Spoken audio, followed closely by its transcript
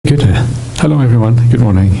everyone. Good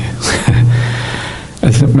morning.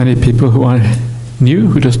 As many people who are new,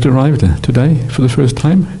 who just arrived today for the first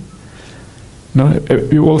time. No,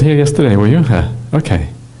 you all here yesterday, were you? Okay.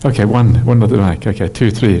 Okay, one at the back. Okay, 2,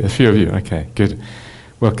 3, a few of you. Okay, good.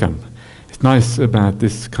 Welcome. It's nice about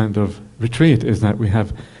this kind of retreat is that we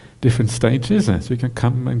have different stages, so you can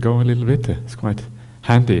come and go a little bit. It's quite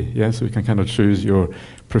handy, yeah, so you can kind of choose your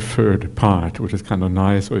preferred part, which is kind of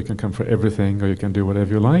nice, or you can come for everything, or you can do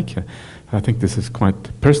whatever you like. I think this is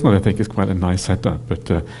personally I think it's quite a nice setup,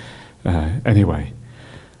 but anyway.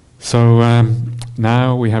 So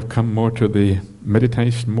now we have come more to the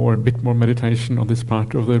meditation, a bit more meditation on this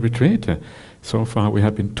part of the retreat. So far we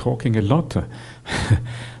have been talking a lot.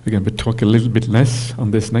 We're going to talk a little bit less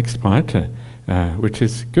on this next part, which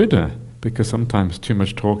is good, because sometimes too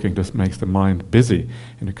much talking just makes the mind busy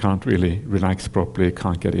and you can't really relax properly,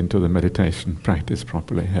 can't get into the meditation practice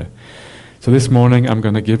properly. So this morning I'm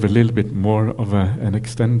going to give a little bit more of an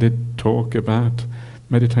extended talk about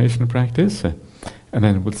meditation practice, and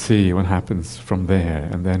then we'll see what happens from there,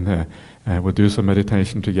 and then we'll do some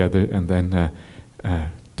meditation together, and then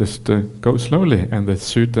just go slowly. And the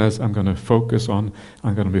suttas I'm going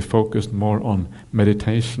to be focused more on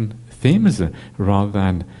meditation themes rather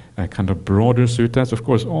than kind of broader suttas. Of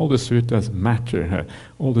course, all the suttas matter.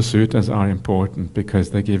 All the suttas are important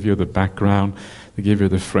because they give you the background, they give you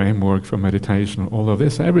the framework for meditation, all of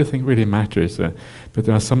this. Everything really matters. But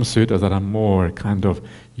there are some suttas that are more kind of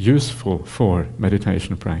useful for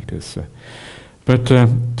meditation practice. But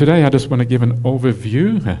today I just want to give an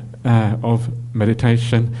overview of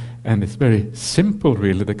meditation, and it's very simple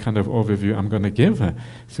really, the kind of overview I'm going to give.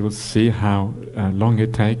 So we'll see how long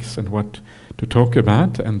it takes and what to talk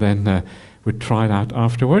about, and then we'll try it out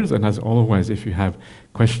afterwards. And as always, if you have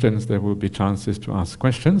questions, there will be chances to ask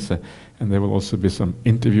questions, and there will also be some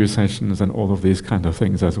interview sessions and all of these kind of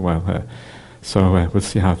things as well. So we'll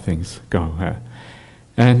see how things go.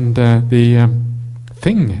 And the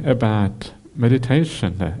thing about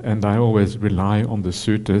meditation, and I always rely on the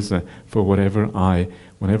suttas for whenever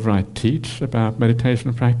I teach about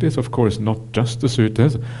meditation practice. Of course, not just the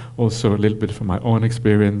suttas, also a little bit from my own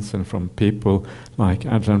experience and from people like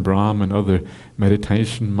Ajahn Brahmali and other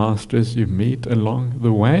meditation masters you meet along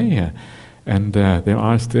the way. And there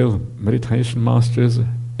are still meditation masters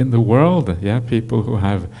in the world, people who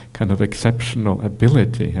have kind of exceptional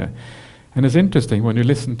ability. And it's interesting, when you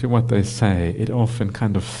listen to what they say, it often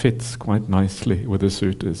kind of fits quite nicely with the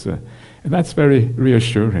suttas. And that's very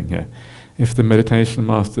reassuring. If the meditation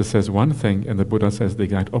master says one thing and the Buddha says the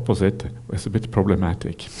exact opposite, it's a bit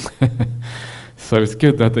problematic. So it's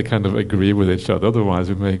good that they kind of agree with each other, otherwise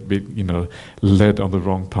we may be, led on the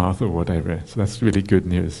wrong path or whatever. So that's really good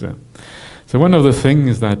news. So one of the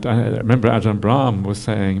things that I remember Ajahn Brahmali was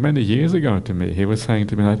saying many years ago to me, he was saying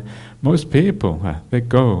to me that most people, they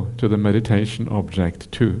go to the meditation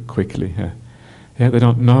object too quickly. They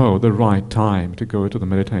don't know the right time to go to the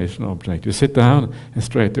meditation object. You sit down and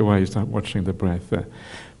straight away you start watching the breath. But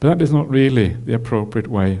that is not really the appropriate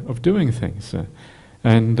way of doing things.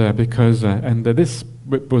 And this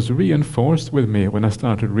was reinforced with me when I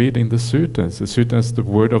started reading the suttas. The suttas, the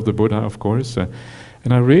word of the Buddha, of course.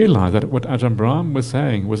 And I realized that what Ajahn Brahmali was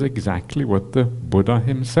saying was exactly what the Buddha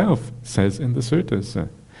himself says in the suttas.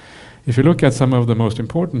 If you look at some of the most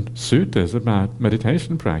important suttas about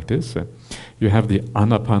meditation practice, you have the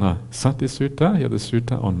Anapanasati Sutta, the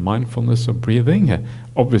sutta on mindfulness of breathing,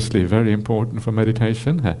 obviously very important for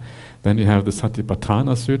meditation. Then you have the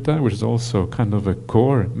Satipatthana Sutta, which is also kind of a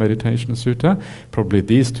core meditation sutta. Probably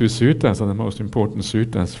these two suttas are the most important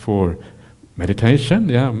suttas for meditation,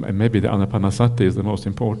 and maybe the Anapanasati is the most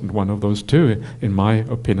important one of those two, in my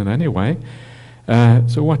opinion anyway.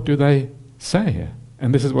 So what do they say?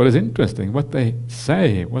 And this is what is interesting. What they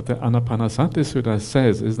say, what the Anapanasati Sutta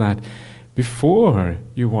says, is that before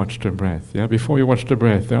you watch the breath,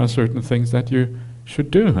 there are certain things that you should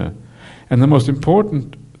do. And the most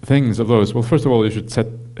important things of those, well, first of all, you should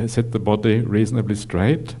set the body reasonably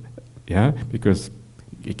straight, because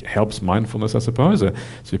it helps mindfulness, I suppose. So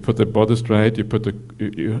you put the body straight, you put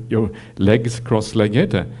your legs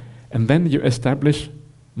cross-legged, and then you establish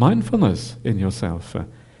mindfulness in yourself.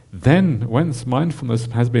 Then, once mindfulness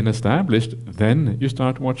has been established, then you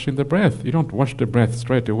start watching the breath. You don't watch the breath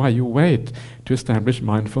straight away, you wait to establish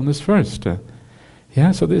mindfulness first.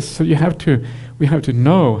 So we have to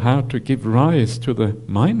know how to give rise to the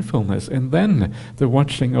mindfulness, and then the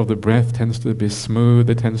watching of the breath tends to be smooth,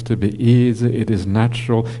 it tends to be easy, it is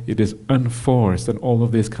natural, it is unforced, and all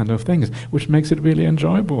of these kind of things, which makes it really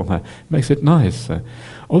enjoyable, makes it nice.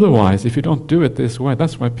 Otherwise, if you don't do it this way,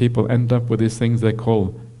 that's why people end up with these things they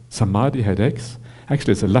call samadhi headaches,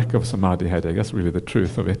 Actually, it's a lack of samadhi headache. That's really the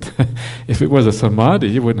truth of it. If it was a samadhi,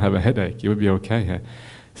 you wouldn't have a headache. You would be okay.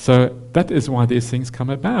 So that is why these things come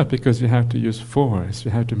about, because you have to use force.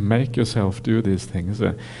 You have to make yourself do these things,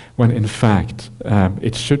 when in fact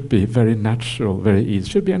it should be very natural, very easy. It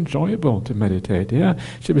should be enjoyable to meditate. Yeah,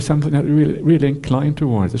 it should be something that you're really inclined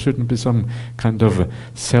towards. It shouldn't be some kind of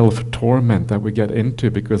self-torment that we get into,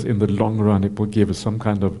 because in the long run it will give us some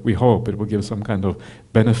kind of, we hope it will give some kind of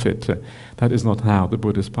benefit. That is not how the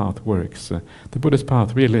Buddhist path works. The Buddhist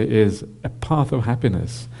path really is a path of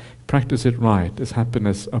happiness. Practice it right, is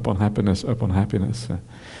happiness upon happiness upon happiness.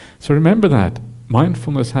 So remember that.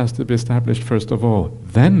 Mindfulness has to be established first of all,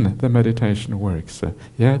 then the meditation works.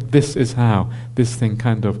 Yeah, this is how this thing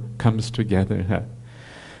kind of comes together.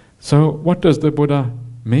 So what does the Buddha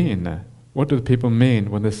mean? What do the people mean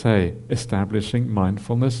when they say establishing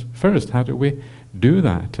mindfulness first? How do we do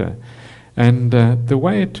that? And the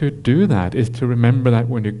way to do that is to remember that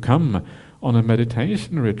when you come on a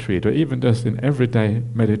meditation retreat, or even just in everyday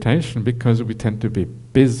meditation, because we tend to be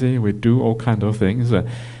busy, we do all kind of things,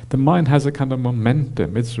 the mind has a kind of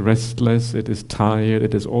momentum. It's restless, it is tired,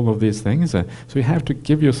 it is all of these things. So you have to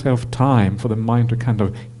give yourself time for the mind to kind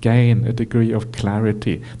of gain a degree of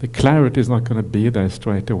clarity. The clarity is not going to be there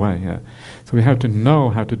straight away. So we have to know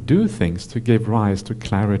how to do things to give rise to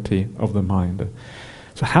clarity of the mind.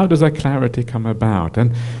 So how does that clarity come about?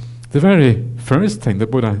 And the very first thing the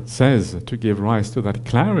Buddha says to give rise to that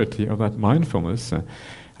clarity of that mindfulness,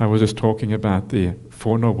 I was just talking about the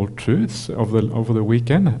Four Noble Truths over the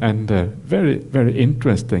weekend, and very, very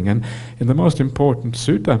interesting. And in the most important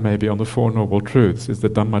sutta maybe on the Four Noble Truths is the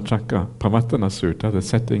Dhammacakkappavattana Sutta, the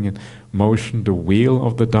setting in motion, the wheel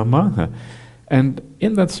of the Dhamma. And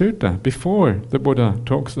in that sutta, before the Buddha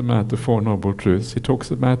talks about the Four Noble Truths, he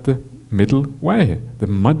talks about the middle way. The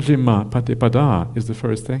Majjhima Patipada is the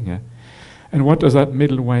first thing. And what does that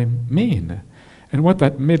middle way mean? And what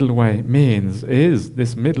that middle way means is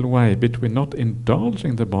this middle way between not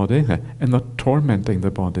indulging the body and not tormenting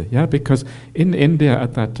the body. Yeah, because in India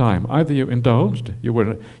at that time, either you indulged, you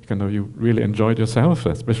really enjoyed yourself,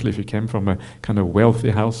 especially if you came from a kind of wealthy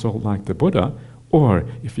household like the Buddha, or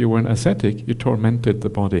if you were an ascetic, you tormented the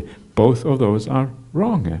body. Both of those are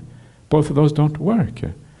wrong. Both of those don't work.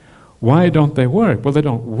 Why don't they work? Well, they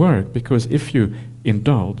don't work because if you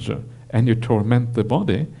indulge and you torment the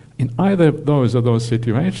body, in either of those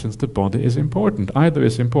situations, the body is important. Either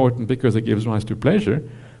it's important because it gives rise to pleasure,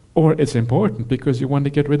 or it's important because you want to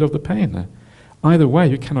get rid of the pain. Either way,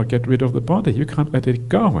 you cannot get rid of the body. You can't let it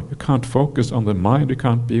go. You can't focus on the mind. You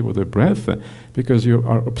can't be with the breath because you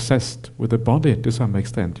are obsessed with the body to some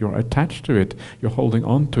extent. You're attached to it. You're holding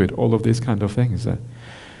on to it. All of these kind of things.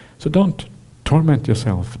 So don't torment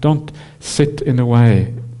yourself. Don't sit in a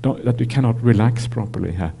way that you cannot relax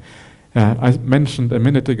properly. I mentioned a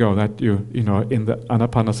minute ago that in the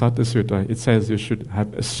Anapanasati Sutta it says you should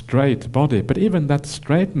have a straight body, but even that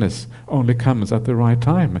straightness only comes at the right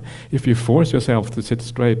time. If you force yourself to sit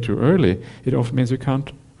straight too early, it often means you can't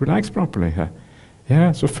relax properly.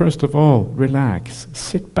 So first of all, relax,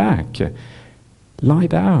 sit back, lie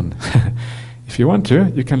down. If you want to,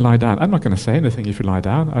 you can lie down. I'm not going to say anything if you lie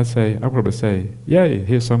down. I'll probably say, yay,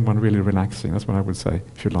 here's someone really relaxing. That's what I would say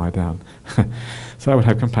if you lie down. So I would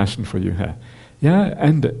have compassion for you here.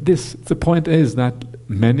 And the point is that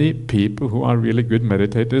many people who are really good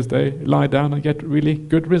meditators, they lie down and get really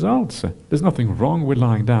good results. There's nothing wrong with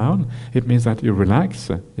lying down. It means that you relax.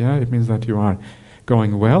 It means that you are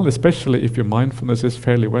going well, especially if your mindfulness is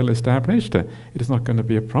fairly well established. It is not going to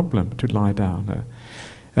be a problem to lie down.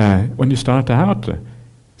 When you start out,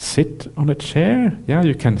 sit on a chair.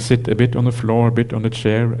 You can sit a bit on the floor, a bit on the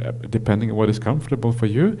chair, depending on what is comfortable for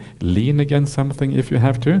you. Lean against something if you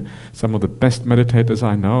have to. Some of the best meditators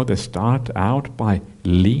I know, they start out by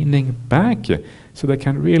leaning back so they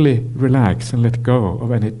can really relax and let go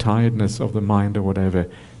of any tiredness of the mind or whatever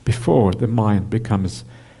before the mind becomes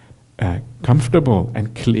comfortable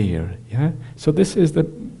and clear. So this is the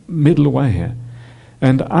middle way here.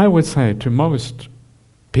 And I would say to most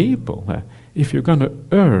people, if you're going to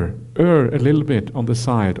err a little bit on the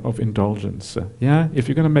side of indulgence. If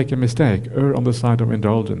you're going to make a mistake, err on the side of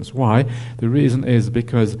indulgence. Why? The reason is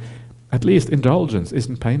because at least indulgence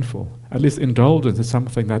isn't painful. At least indulgence is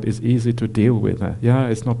something that is easy to deal with.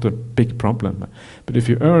 It's not a big problem. But if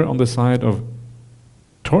you err on the side of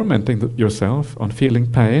tormenting yourself, on feeling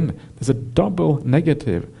pain, there's a double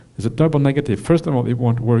negative. First of all, it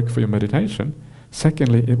won't work for your meditation.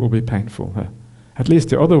 Secondly, it will be painful. At least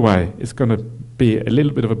the other way is going to be a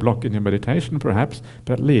little bit of a block in your meditation, perhaps,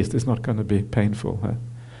 but at least it's not going to be painful.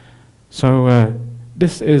 So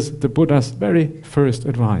This is the Buddha's very first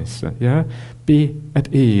advice. Yeah, be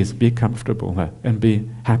at ease, be comfortable, and be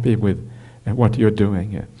happy with what you're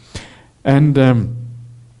doing. And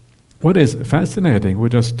what is fascinating, we're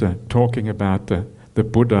just talking about the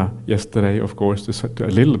Buddha yesterday, of course, a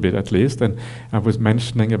little bit at least, and I was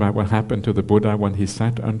mentioning about what happened to the Buddha when he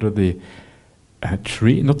sat under the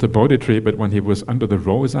tree, not the Bodhi tree, but when he was under the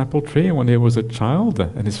rose apple tree when he was a child,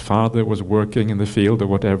 and his father was working in the field or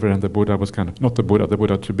whatever, and the Buddha was kind of, not the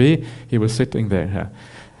Buddha to be, he was sitting there.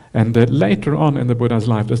 And later on in the Buddha's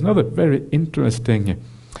life, there's another very interesting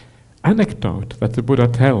anecdote that the Buddha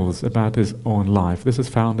tells about his own life. This is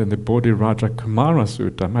found in the Bodhi Raja Kumara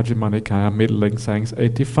Sutta, Majjhima Nikaya, Middle Length Sayings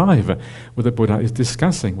 85, where the Buddha is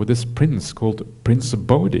discussing with this prince called Prince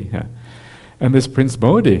Bodhi. And this Prince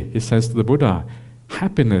Bodhi, he says to the Buddha,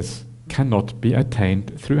 happiness cannot be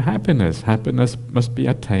attained through happiness. Happiness must be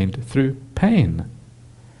attained through pain.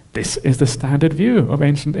 This is the standard view of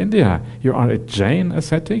ancient India. You are a Jain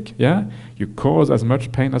ascetic, yeah? You cause as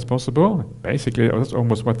much pain as possible. Basically, that's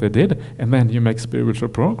almost what they did. And then you make spiritual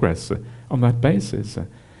progress on that basis. And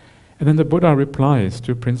then the Buddha replies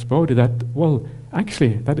to Prince Bodhi that, well,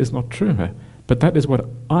 actually, that is not true. But that is what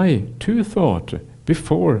I too thought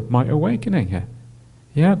before my awakening.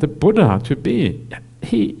 Yeah, the Buddha to be,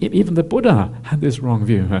 even the Buddha had this wrong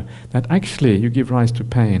view, that actually you give rise to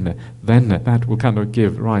pain, then that will kind of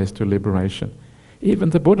give rise to liberation.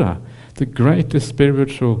 Even the Buddha, the greatest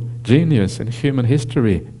spiritual genius in human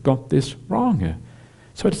history, got this wrong.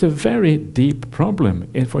 So it's a very deep problem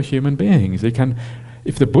for human beings.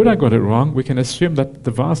 If the Buddha got it wrong, we can assume that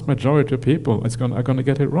the vast majority of people are going to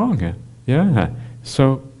get it wrong. Yeah.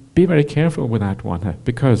 So be very careful with that one,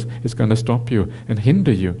 because it's going to stop you and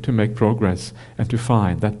hinder you to make progress and to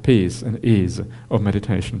find that peace and ease of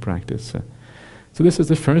meditation practice. So this is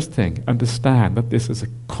the first thing. Understand that this is a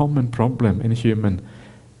common problem in human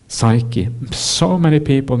psyche. So many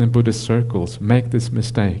people in Buddhist circles make this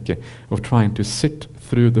mistake of trying to sit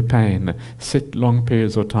through the pain, sit long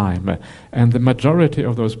periods of time, and the majority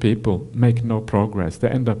of those people make no progress. They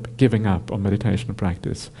end up giving up on meditation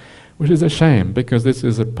practice, which is a shame, because this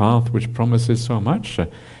is a path which promises so much.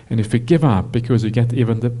 And if you give up because you get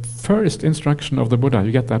even the first instruction of the Buddha,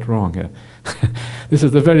 you get that wrong. This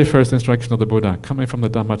is the very first instruction of the Buddha, coming from the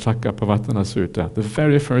Dhammacakkappavattana Sutta, the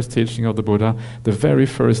very first teaching of the Buddha, the very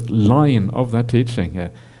first line of that teaching.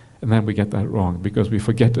 And then we get that wrong, because we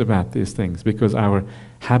forget about these things, because our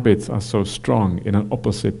habits are so strong in an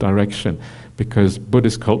opposite direction, because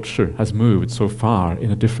Buddhist culture has moved so far in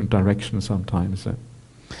a different direction sometimes.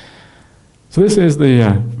 So this is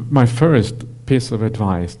my first piece of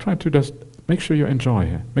advice. Try to just make sure you enjoy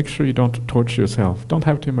it. Make sure you don't torture yourself. Don't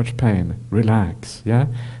have too much pain. Relax, yeah?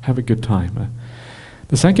 Have a good time.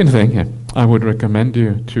 The second thing I would recommend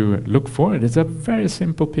you to look for, it's a very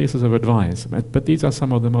simple pieces of advice, but these are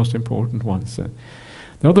some of the most important ones.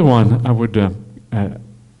 The other one I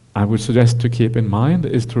would suggest to keep in mind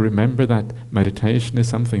is to remember that meditation is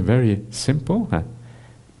something very simple.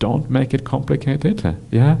 Don't make it complicated.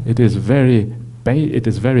 Yeah, it is very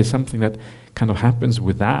something that kind of happens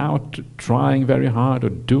without trying very hard or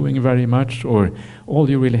doing very much, or all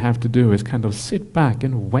you really have to do is kind of sit back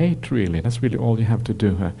and wait, really. That's really all you have to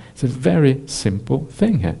do. It's a very simple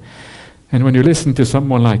thing. And when you listen to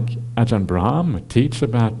someone like Ajahn Brahmali teach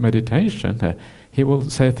about meditation, he will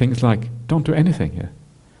say things like, don't do anything.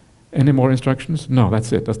 Any more instructions? No,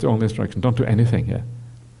 that's it. That's the only instruction. Don't do anything.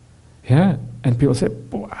 Yeah, and people say,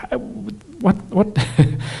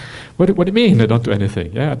 what do you mean, don't do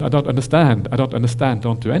anything? Yeah, I don't understand,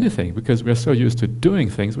 don't do anything, because we're so used to doing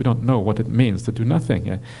things, we don't know what it means to do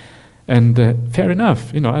nothing. And fair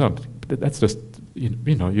enough, that's just,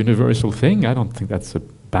 universal thing. I don't think that's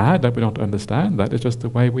bad that we don't understand that. It's just the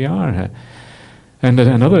way we are. And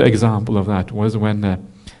another example of that was when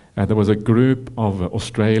there was a group of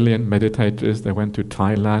Australian meditators. They went to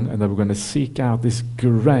Thailand and they were going to seek out this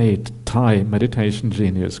great Thai meditation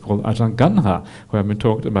genius called Ajahn Ganha, who I've been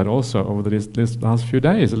talking about also over this last few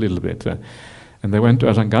days a little bit. And they went to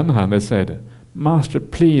Ajahn Ganha and they said, Master,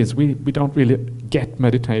 please, we don't really get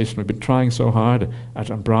meditation. We've been trying so hard.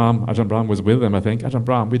 Ajahn Brahm was with them, I think. Ajahn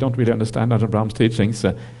Brahm, we don't really understand Ajahn Brahm's teachings.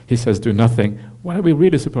 He says do nothing. What are we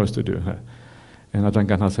really supposed to do? And Ajahn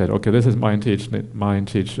Ganha said, okay, this is my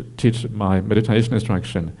meditation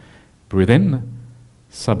instruction. Breathe in,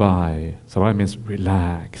 sabai. Sabai means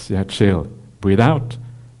relax, yeah, chill. Breathe out,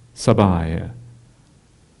 sabai.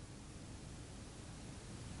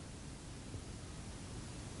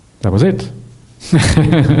 That was it.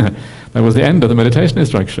 That was the end of the meditation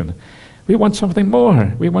instruction. We want something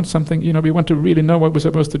more. We want something, we want to really know what we're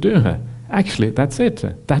supposed to do. Actually, that's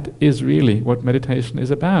it. That is really what meditation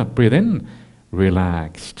is about. Breathe in,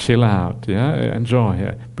 relax, chill out,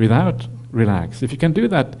 enjoy. Breathe out, relax. If you can do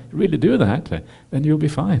that, really do that, then you'll be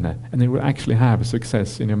fine. And you will actually have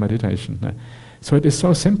success in your meditation. So it is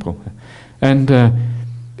so simple. And I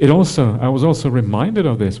was also reminded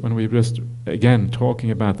of this when we were just, again, talking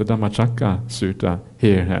about the Dhammacakka Sutta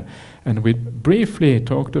here. And we briefly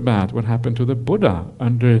talked about what happened to the Buddha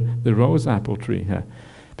under the rose apple tree here.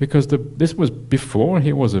 Because this was before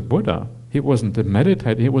he was a Buddha. He wasn't a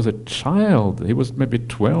meditator, he was a child. He was maybe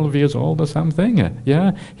 12 years old or something. He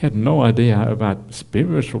had no idea about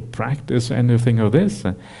spiritual practice or anything of this.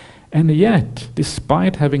 And yet,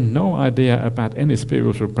 despite having no idea about any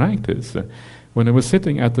spiritual practice, when he was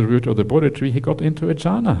sitting at the root of the Bodhi tree, he got into a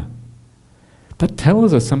jhana. That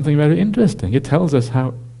tells us something very interesting. It tells us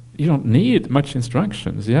how you don't need much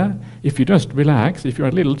instructions, If you just relax, if you're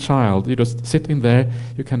a little child, you're just sitting there,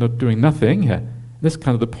 you're kind of doing nothing. This is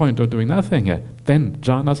kind of the point of doing nothing. Then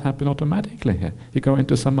jhanas happen automatically. You go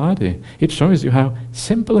into samadhi. It shows you how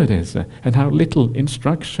simple it is and how little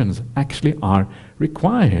instructions actually are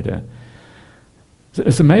required.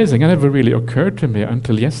 It's amazing. It never really occurred to me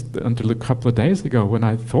until a couple of days ago when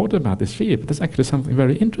I thought about this. But there's actually something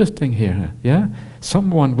very interesting here.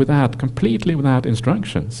 Someone completely without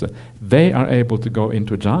instructions, they are able to go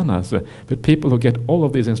into jhanas, but people who get all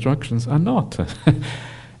of these instructions are not.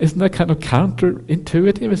 Isn't that kind of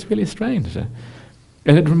counterintuitive? It's really strange.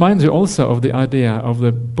 And it reminds you also of the idea of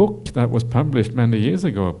the book that was published many years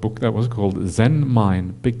ago, a book that was called Zen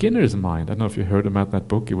Mind, Beginner's Mind. I don't know if you heard about that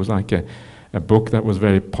book. It was like a book that was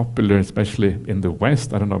very popular, especially in the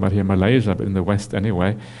West. I don't know about here in Malaysia, but in the West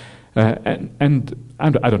anyway. And I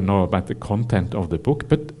don't know about the content of the book,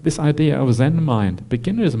 but this idea of Zen mind,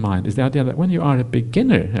 beginner's mind, is the idea that when you are a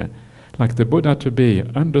beginner, like the Buddha to be,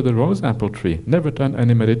 under the rose apple tree, never done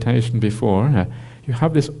any meditation before, you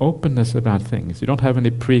have this openness about things. You don't have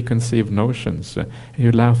any preconceived notions.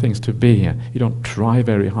 You allow things to be. You don't try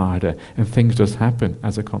very hard, and things just happen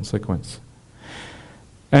as a consequence.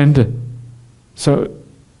 And so,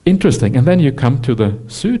 interesting. And then you come to the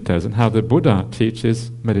suttas and how the Buddha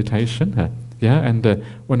teaches meditation. And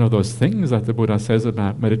one of those things that the Buddha says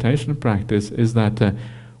about meditation practice is that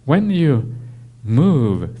when you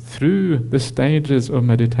move through the stages of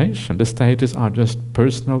meditation, the stages are just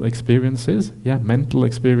personal experiences, mental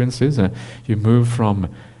experiences. You move from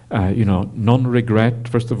non-regret.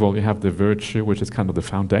 First of all, you have the virtue, which is kind of the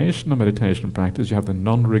foundation of meditation practice. You have the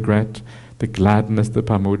non-regret, the gladness, the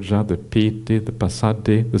pamuja, the piti, the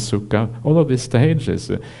passaddhi, the sukha, all of these stages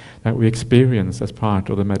that we experience as part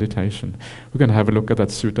of the meditation. We're going to have a look at that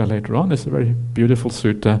sutta later on. It's a very beautiful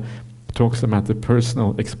sutta. It talks about the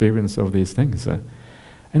personal experience of these things.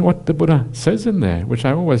 And what the Buddha says in there, which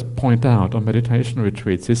I always point out on meditation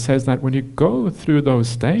retreats, he says that when you go through those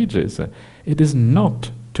stages, it is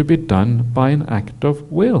not to be done by an act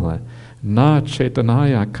of will. Na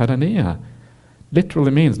chetanaya karaniya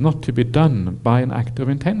literally means not to be done by an act of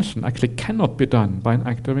intention. Actually cannot be done by an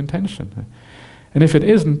act of intention. And if it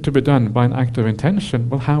isn't to be done by an act of intention,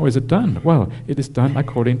 well, how is it done? Well, it is done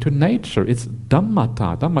according to nature. It's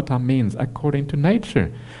dhammata. Dhammata means according to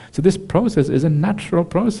nature. So this process is a natural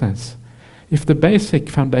process. If the basic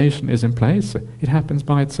foundation is in place, it happens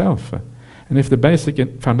by itself. And if the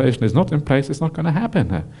basic foundation is not in place, it's not going to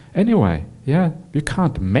happen. Anyway, you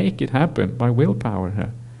can't make it happen by willpower.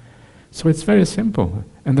 So it's very simple.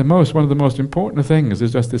 And one of the most important things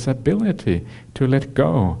is just this ability to let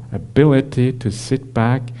go, ability to sit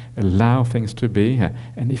back, allow things to be.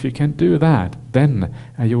 And if you can do that, then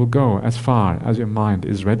you will go as far as your mind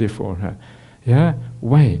is ready for.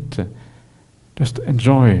 Wait. Just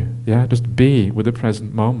enjoy, just be with the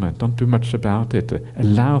present moment. Don't do much about it.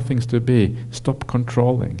 Allow things to be. Stop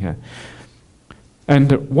controlling.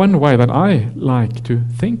 And one way that I like to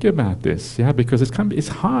think about this, because it's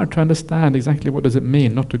hard to understand exactly what does it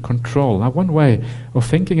mean not to control. Now, one way of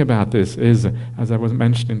thinking about this is, as I was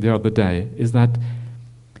mentioning the other day, is that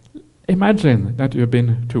imagine that you've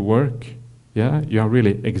been to work. You are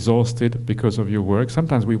really exhausted because of your work.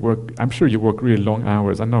 Sometimes we work, I'm sure you work really long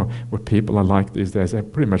hours. I know what people are like these days.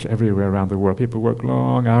 Pretty much everywhere around the world, people work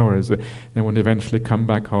long hours. And when you eventually come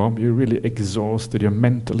back home, you're really exhausted, you're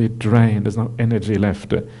mentally drained, there's no energy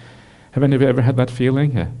left. Have any of you ever had that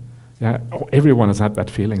feeling? Everyone has had that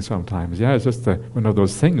feeling sometimes. It's just one of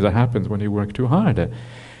those things that happens when you work too hard.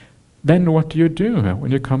 Then what do you do when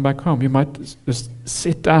you come back home? You might just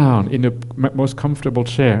sit down in your most comfortable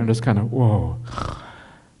chair and just kind of, whoa,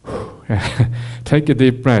 take a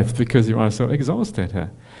deep breath because you are so exhausted.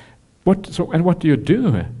 What do you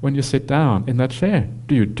do when you sit down in that chair?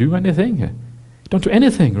 Do you do anything? You don't do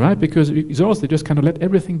anything, right? Because you're exhausted, you just kind of let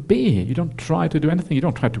everything be. You don't try to do anything. You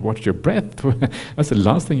don't try to watch your breath. That's the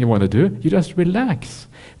last thing you want to do. You just relax.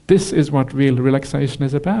 This is what real relaxation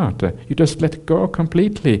is about. You just let go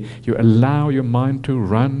completely. You allow your mind to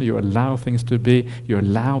run. You allow things to be. You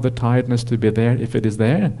allow the tiredness to be there if it is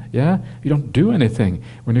there. Yeah? You don't do anything.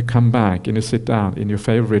 When you come back and you sit down in your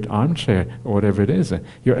favorite armchair or whatever it is,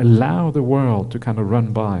 you allow the world to kind of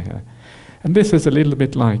run by. And this is a little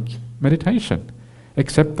bit like meditation.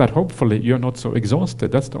 Except that hopefully you're not so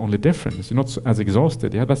exhausted. That's the only difference. You're not so as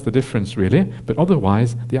exhausted. Yeah, that's the difference really. But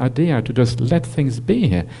otherwise, the idea to just let things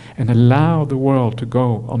be and allow the world to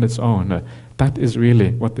go on its own, that is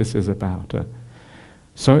really what this is about.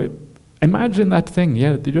 So imagine that thing,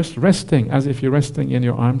 yeah, you're just resting as if you're resting in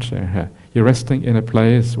your armchair. You're resting in a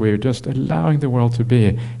place where you're just allowing the world to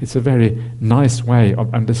be. It's a very nice way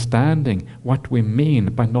of understanding what we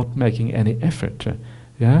mean by not making any effort.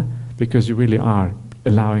 Yeah? Because you really are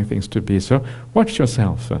allowing things to be. So watch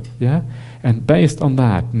yourself, yeah? And based on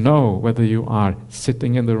that, know whether you are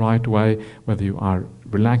sitting in the right way, whether you are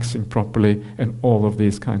relaxing properly, and all of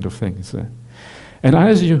these kind of things. And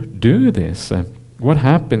as you do this, what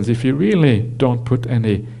happens if you really don't put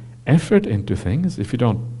any effort into things, if you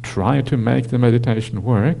don't try to make the meditation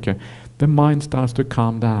work, the mind starts to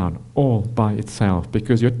calm down all by itself,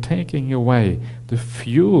 because you're taking away the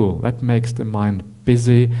fuel that makes the mind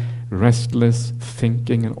busy, restless,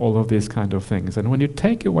 thinking, and all of these kind of things. And when you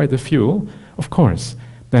take away the fuel, of course,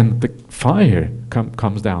 then the fire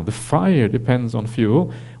comes down. The fire depends on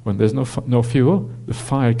fuel. When there's no fuel, the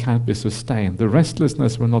fire can't be sustained. The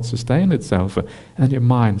restlessness will not sustain itself, and your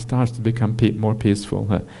mind starts to become more peaceful.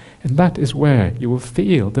 And that is where you will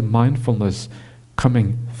feel the mindfulness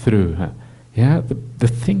coming through. Yeah, the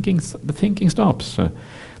thinking stops.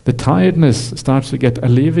 The tiredness starts to get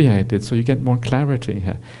alleviated, so you get more clarity.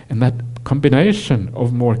 And that combination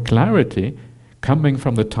of more clarity coming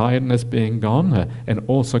from the tiredness being gone and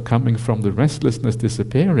also coming from the restlessness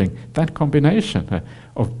disappearing, that combination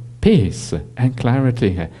of peace and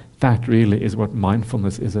clarity, that really is what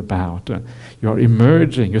mindfulness is about. You're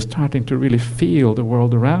emerging, you're starting to really feel the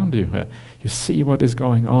world around you. You see what is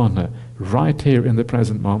going on right here in the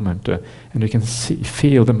present moment, and you can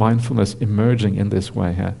feel the mindfulness emerging in this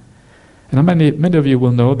way. And many of you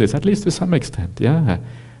will know this, at least to some extent. Yeah.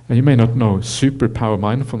 And you may not know superpower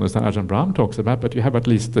mindfulness that Ajahn Brahmali talks about, but you have at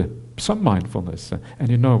least some mindfulness, and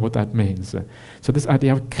you know what that means. So this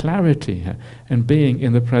idea of clarity and being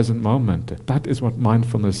in the present moment, that is what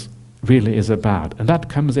mindfulness really is about. And that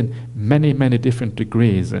comes in many, many different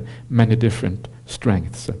degrees, many different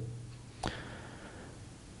strengths.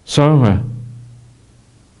 So,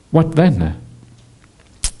 what then?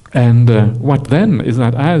 And what then is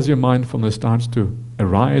that as your mindfulness starts to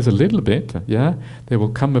arise a little bit, yeah, there will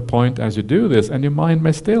come a point as you do this, and your mind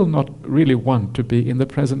may still not really want to be in the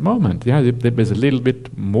present moment. Yeah, there's a little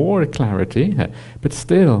bit more clarity, but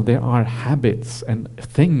still there are habits and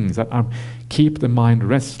things that keep the mind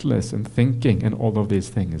restless and thinking and all of these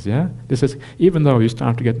things. Yeah, this is, even though you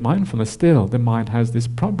start to get mindfulness, still the mind has this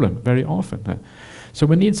problem very often. So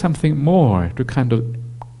we need something more to kind of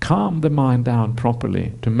calm the mind down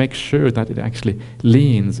properly, to make sure that it actually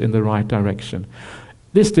leans in the right direction.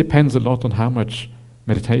 This depends a lot on how much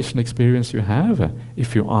meditation experience you have.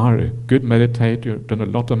 If you are a good meditator, you've done a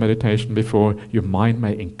lot of meditation before, your mind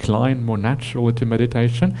may incline more naturally to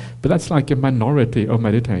meditation, but that's like a minority of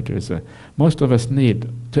meditators. Most of us need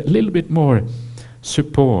a little bit more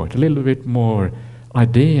support, a little bit more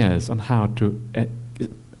ideas on how to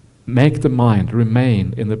make the mind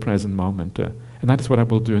remain in the present moment. And that is what I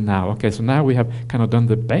will do now. Okay, so now we have kind of done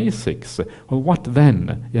the basics. Well, what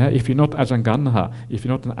then? Yeah, if you're not Ajahn Ganha, if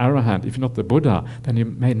you're not an Arahant, if you're not the Buddha, then you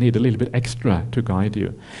may need a little bit extra to guide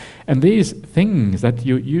you. And these things that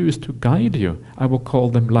you use to guide you, I will call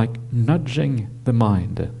them like nudging the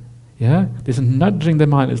mind. Yeah, this nudging the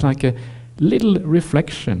mind is like a little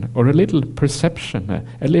reflection or a little perception,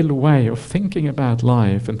 a little way of thinking about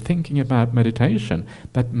life and thinking about meditation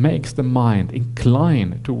that makes the mind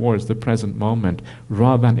incline towards the present moment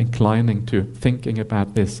rather than inclining to thinking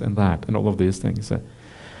about this and that and all of these things.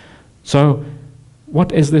 So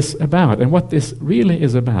what is this about? And what this really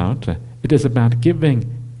is about, it is about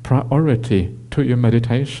giving priority to your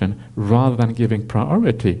meditation rather than giving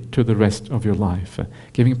priority to the rest of your life.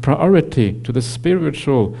 Giving priority to the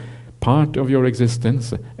spiritual part of your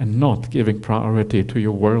existence and not giving priority to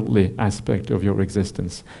your worldly aspect of your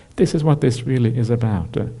existence. This is what this really is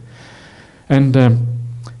about. And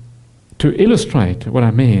to illustrate what I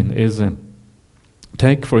mean is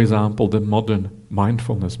Take, for example, the modern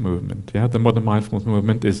mindfulness movement. Yeah, the modern mindfulness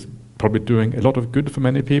movement is probably doing a lot of good for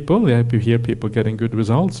many people. Yeah, you hear people getting good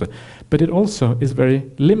results, but it also is very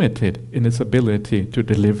limited in its ability to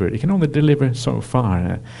deliver. It can only deliver so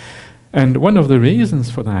far. And one of the reasons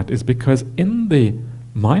for that is because in the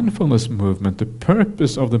mindfulness movement, the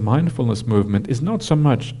purpose of the mindfulness movement is not so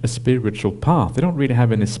much a spiritual path. They don't really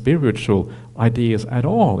have any spiritual ideas at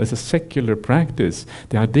all. It's a secular practice.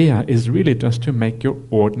 The idea is really just to make your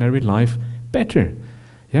ordinary life better.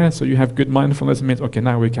 Yeah, so you have good mindfulness, it means, okay,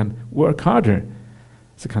 now we can work harder.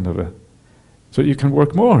 It's a kind of a, so you can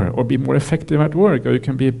work more, or be more effective at work, or you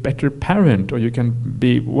can be a better parent, or you can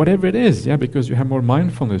be whatever it is, yeah, because you have more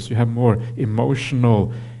mindfulness, you have more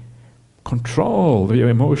emotional control, your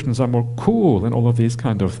emotions are more cool, and all of these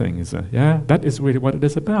kind of things. Yeah, that is really what it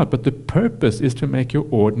is about. But the purpose is to make your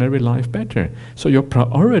ordinary life better. So your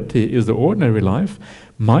priority is the ordinary life.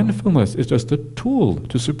 Mindfulness is just a tool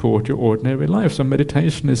to support your ordinary life. So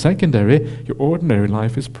meditation is secondary, your ordinary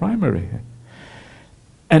life is primary.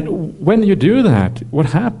 And when you do that, what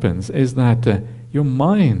happens is that your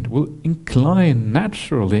mind will incline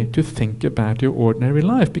naturally to think about your ordinary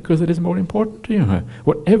life because it is more important to you.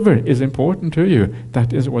 Whatever is important to you,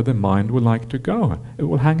 that is where the mind will like to go. It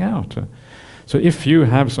will hang out. So if you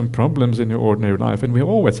have some problems in your ordinary life, and we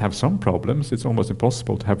always have some problems, it's almost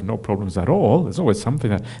impossible to have no problems at all. There's always something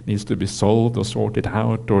that needs to be solved or sorted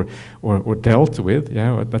out or dealt with.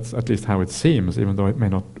 Yeah, that's at least how it seems, even though it may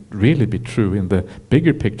not really be true in the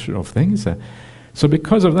bigger picture of things. So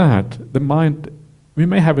because of that, the mind, we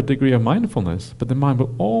may have a degree of mindfulness, but the mind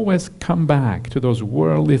will always come back to those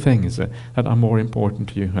worldly things that are more important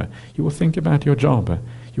to you. You will think about your job.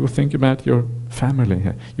 You will think about your family.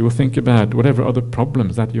 You will think about whatever other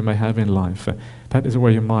problems that you may have in life. That is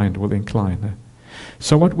where your mind will incline.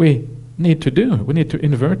 So what we need to do, we need to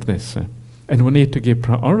invert this. And we need to give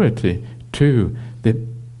priority to the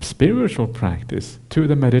spiritual practice, to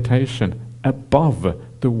the meditation, above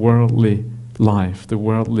the worldly life, the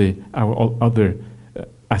worldly, our other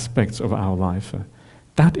aspects of our life.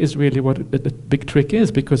 That is really what the big trick is,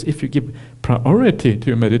 because if you give priority to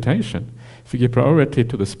your meditation, if you give priority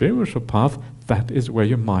to the spiritual path, that is where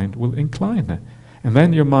your mind will incline. And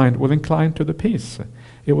then your mind will incline to the peace.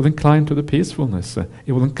 It will incline to the peacefulness.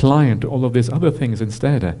 It will incline to all of these other things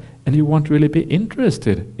instead. And you won't really be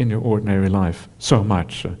interested in your ordinary life so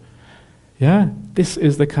much. Yeah, this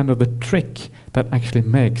is the kind of the trick that actually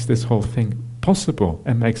makes this whole thing possible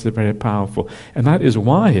and makes it very powerful. And that is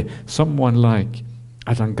why someone like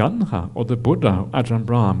Ajahn or the Buddha, Ajahn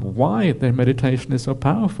Brahmali, why their meditation is so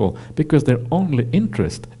powerful, because their only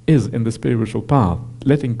interest is in the spiritual path.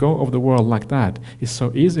 Letting go of the world like that is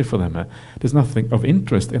so easy for them. There's nothing of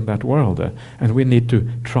interest in that world, and we need to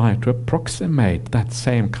try to approximate that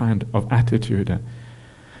same kind of attitude.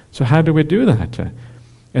 So how do we do that?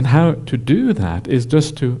 And how to do that is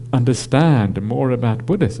just to understand more about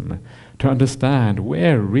Buddhism, to understand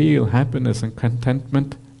where real happiness and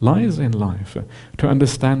contentment lies in life, to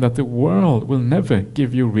understand that the world will never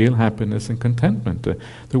give you real happiness and contentment.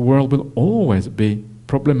 The world will always be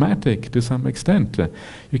problematic to some extent.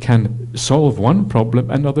 You can solve one problem,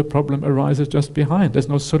 another problem arises just behind. There's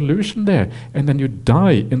no solution there. And then you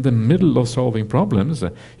die in the middle of solving problems.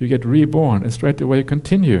 You get reborn and straight away you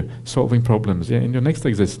continue solving problems in your next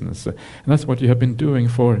existence. And that's what you have been doing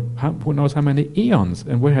for who knows how many eons.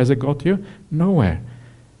 And where has it got you? Nowhere.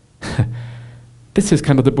 This is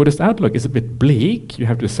kind of the Buddhist outlook. It's a bit bleak, you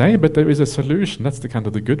have to say, but there is a solution. That's the kind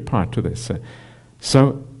of the good part to this.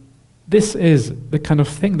 So this is the kind of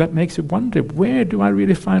thing that makes you wonder, where do I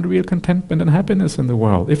really find real contentment and happiness in the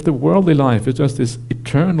world? If the worldly life is just this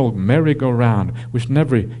eternal merry-go-round, which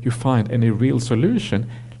never you find any real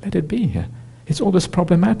solution, let it be here. It's always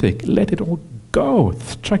problematic. Let it all go.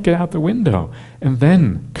 Chuck it out the window. And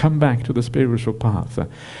then come back to the spiritual path.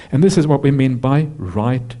 And this is what we mean by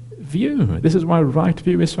right view. This is why right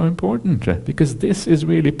view is so important, because this is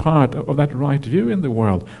really part of that right view in the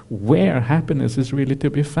world, where happiness is really to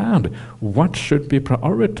be found, what should be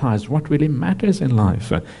prioritized, what really matters in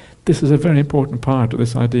life. This is a very important part of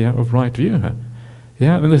this idea of right view.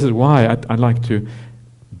 Yeah, and this is why I like to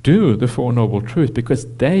do the Four Noble Truths, because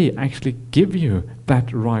they actually give you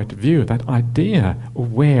that right view, that idea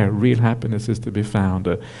of where real happiness is to be found.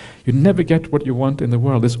 You never get what you want in the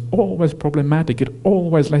world. It's always problematic. It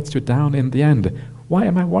always lets you down in the end. Why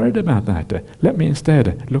am I worried about that? Let me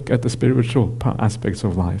instead look at the spiritual aspects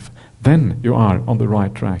of life. Then you are on the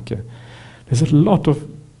right track. There's a lot of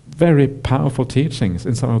very powerful teachings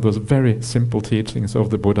in some of those very simple teachings of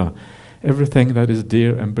the Buddha. Everything that is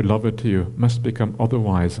dear and beloved to you must become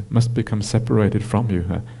otherwise, must become separated from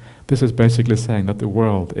you. This is basically saying that the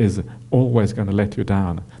world is always going to let you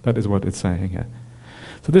down. That is what it's saying here.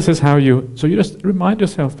 So this is how you just remind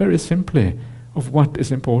yourself very simply of what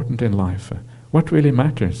is important in life, what really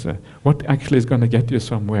matters, what actually is going to get you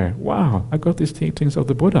somewhere. Wow, I got these teachings of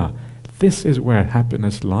the Buddha. This is where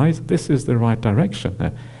happiness lies. This is the right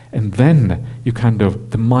direction. And then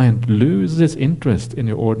the mind loses interest in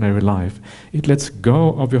your ordinary life. It lets go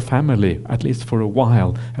of your family, at least for a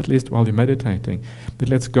while, at least while you're meditating. It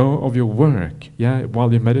lets go of your work,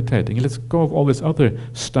 while you're meditating. It lets go of all this other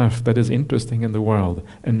stuff that is interesting in the world.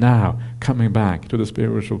 And now, coming back to the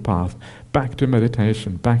spiritual path, back to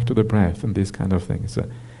meditation, back to the breath, and these kind of things.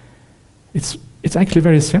 It's actually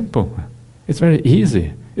very simple. It's very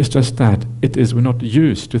easy. It's just that we're not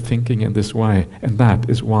used to thinking in this way, and that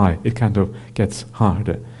is why it gets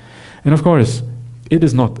harder. And of course, it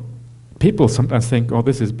is not. People sometimes think, oh,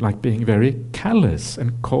 this is like being very callous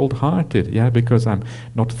and cold-hearted, because I'm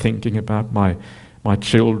not thinking about my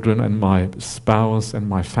children and my spouse and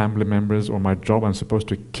my family members or my job. I'm supposed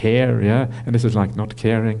to care, and this is like not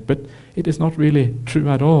caring. But it is not really true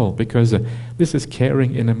at all, because this is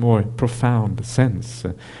caring in a more profound sense,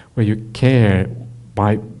 where you care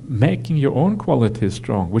by making your own qualities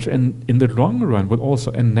strong, which in the long run will also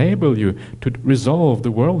enable you to resolve the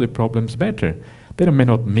worldly problems better. They may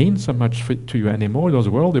not mean so much to you anymore, those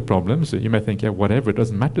worldly problems. You may think, whatever, it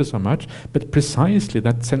doesn't matter so much. But precisely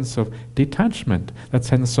that sense of detachment, that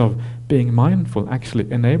sense of being mindful actually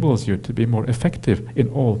enables you to be more effective in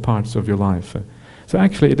all parts of your life. So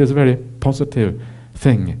actually it is a very positive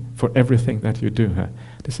thing for everything that you do.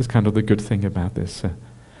 This is the good thing about this.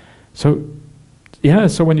 So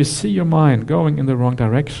when you see your mind going in the wrong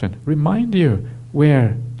direction, remind you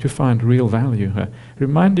where to find real value.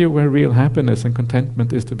 Remind you where real happiness and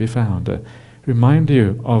contentment is to be found. Remind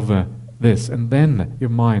you of this, and then your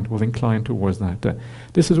mind will incline towards that.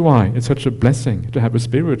 This is why it's such a blessing to have a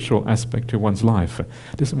spiritual aspect to one's life.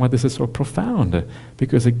 This is why this is so profound,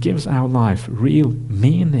 because it gives our life real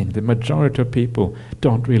meaning. The majority of people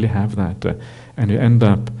don't really have that. And you end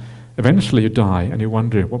up, eventually you die and you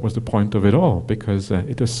wonder what was the point of it all, because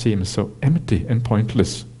it just seems so empty and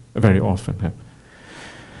pointless very often.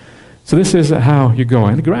 So this is how you go,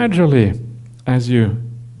 and gradually as you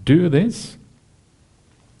do this,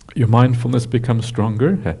 your mindfulness becomes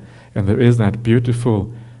stronger, and there is that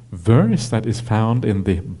beautiful verse that is found in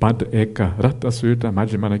the Bad Eka Ratta Sutta,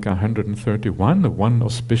 Majjhima Nikaya 131, one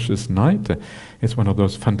auspicious night. It's one of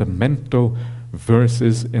those fundamental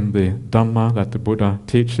verses in the Dhamma that the Buddha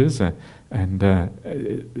teaches, and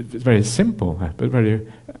it's very simple, but very,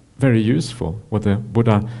 very useful. What the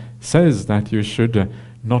Buddha says, that you should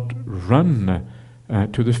not run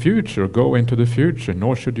to the future, go into the future,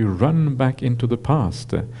 nor should you run back into the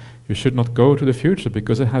past. You should not go to the future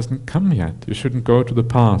because it hasn't come yet. You shouldn't go to the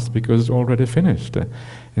past because it's already finished.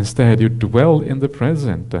 Instead, you dwell in the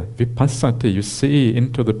present. Vipassati, you see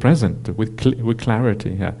into the present with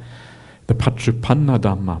clarity. The Paccuppanna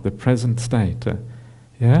Dhamma, the present state.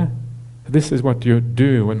 This is what you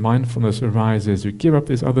do when mindfulness arises. You give up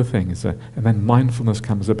these other things, and then mindfulness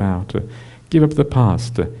comes about. Give up the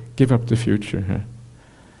past, give up the future.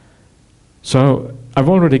 So I've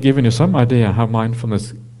already given you some idea how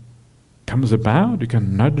mindfulness comes about. You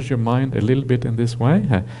can nudge your mind a little bit in this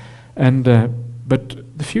way,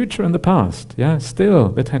 but the future and the past, still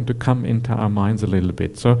they tend to come into our minds a little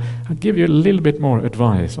bit. So I'll give you a little bit more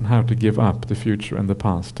advice on how to give up the future and the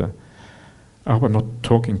past. I hope I'm not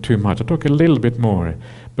talking too much. I'll talk a little bit more,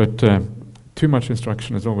 but too much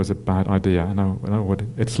instruction is always a bad idea. I know what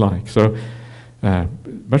it's like. So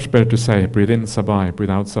much better to say, breathe in sabai, breathe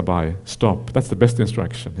out sabai, stop. That's the best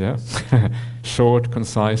instruction, Short,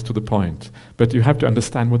 concise, to the point. But you have to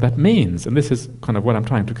understand what that means. And this is what I'm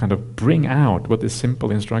trying to bring out, what this simple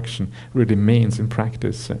instruction really means in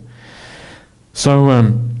practice.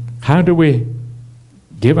 So how do we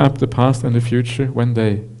give up the past and the future when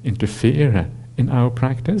they interfere in our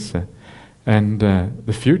practice? And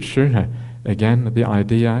the future, again, the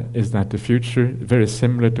idea is that the future, very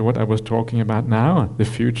similar to what I was talking about now, the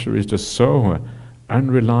future is just so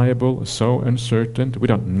unreliable, so uncertain. We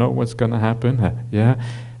don't know what's going to happen.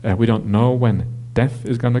 We don't know when death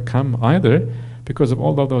is going to come either. Because of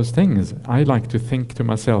all of those things, I like to think to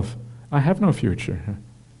myself, I have no future.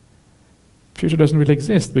 Future doesn't really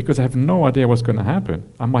exist because I have no idea what's going to happen.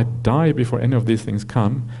 I might die before any of these things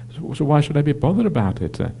come, so why should I be bothered about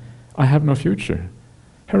it? I have no future.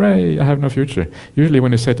 Hooray, I have no future. Usually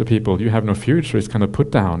when you say to people, you have no future, it's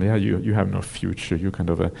put down. You have no future, you're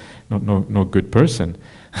no good person.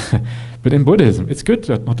 But in Buddhism, it's good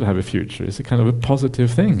not to have a future. It's a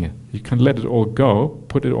positive thing. You can let it all go,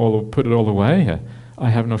 put it all away. I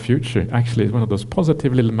have no future. Actually, it's one of those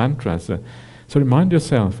positive little mantras. So remind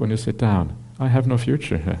yourself when you sit down, I have no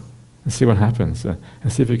future, and see what happens, and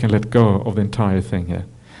see if you can let go of the entire thing here.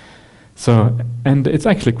 So, and it's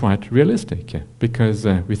actually quite realistic, because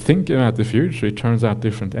we think about the future, it turns out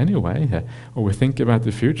different anyway, or we think about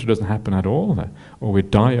the future, it doesn't happen at all, or we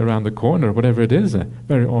die around the corner, whatever it is,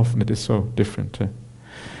 very often it is so different.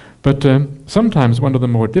 But sometimes one of the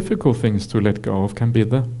more difficult things to let go of can be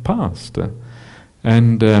the past.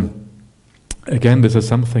 And again, this is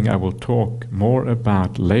something I will talk more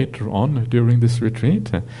about later on during this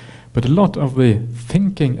retreat. But a lot of the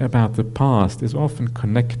thinking about the past is often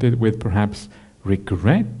connected with perhaps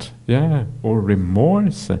regret, or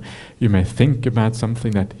remorse. You may think about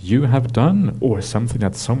something that you have done or something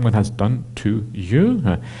that someone has done to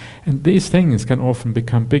you. And these things can often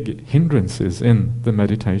become big hindrances in the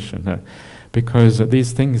meditation. Because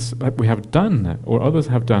these things that we have done or others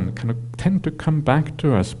have done kind of tend to come back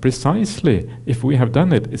to us precisely if we have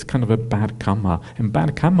done it. It's kind of a bad karma, and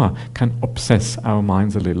bad karma can obsess our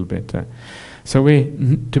minds a little bit. So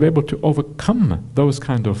to be able to overcome those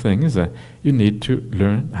kind of things, you need to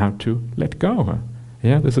learn how to let go.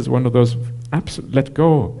 This is one of those let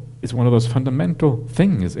go is one of those fundamental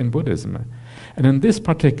things in Buddhism. And in this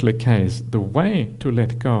particular case, the way to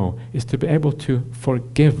let go is to be able to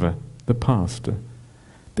forgive the past.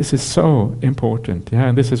 This is so important,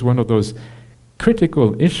 and this is one of those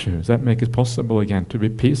critical issues that make it possible again to be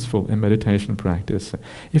peaceful in meditation practice.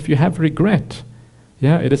 If you have regret,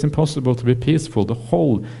 it is impossible to be peaceful. The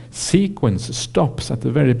whole sequence stops at the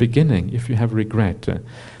very beginning if you have regret.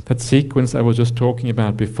 That sequence I was just talking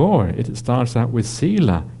about before, it starts out with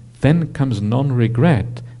sila, then comes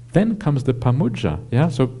non-regret, then comes the pamuja,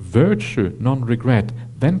 so virtue, non-regret,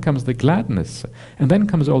 then comes the gladness, and then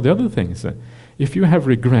comes all the other things. If you have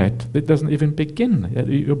regret, it doesn't even begin.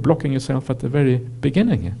 You're blocking yourself at the very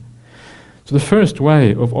beginning. So the first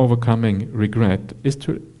way of overcoming regret is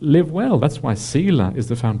to live well. That's why sila is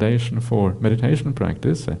the foundation for meditation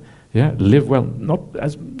practice. Live well,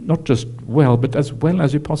 not just well, but as well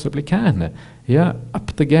as you possibly can.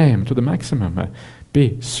 Up the game to the maximum.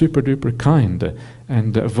 Be super duper kind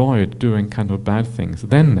and avoid doing kind of bad things.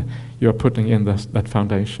 Then you're putting in that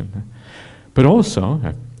foundation. But also,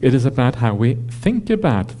 it is about how we think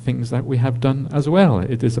about things that we have done as well.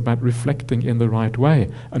 It is about reflecting in the right way,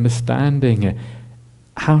 understanding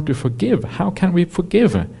how to forgive. How can we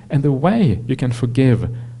forgive? And the way you can forgive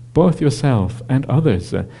both yourself and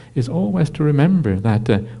others is always to remember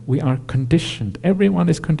that we are conditioned. Everyone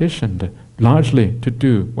is conditioned largely to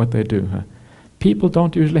do what they do. People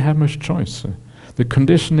don't usually have much choice. The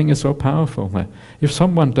conditioning is so powerful. If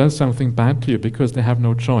someone does something bad to you because they have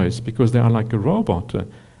no choice, because they are like a robot,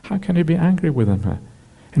 how can you be angry with them?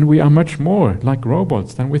 And we are much more like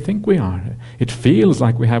robots than we think we are. It feels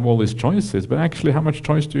like we have all these choices, but actually how much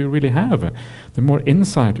choice do you really have? The more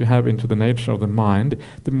insight you have into the nature of the mind,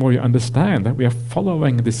 the more you understand that we are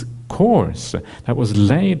following this course that was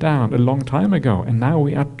laid down a long time ago, and now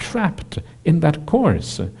we are trapped in that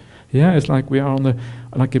course. It's like we are on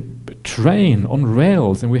like a train on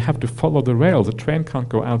rails, and we have to follow the rails. The train can't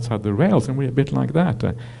go outside the rails, and we're a bit like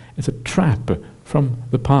that. It's a trap from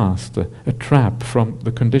the past, a trap from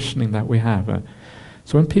the conditioning that we have.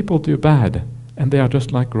 So when people do bad, and they are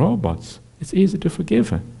just like robots, it's easy to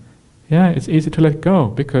forgive. It's easy to let go,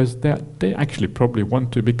 because they actually probably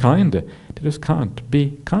want to be kind. They just can't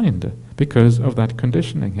be kind because of that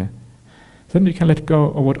conditioning. Then you can let go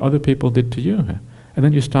of what other people did to you. And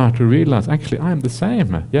then you start to realize, actually, I'm the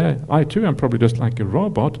same. I too am probably just like a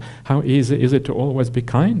robot. How easy is it to always be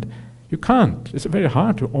kind? You can't. It's very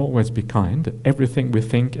hard to always be kind. Everything we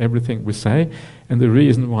think, everything we say. And the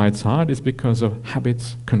reason why it's hard is because of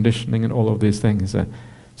habits, conditioning, and all of these things.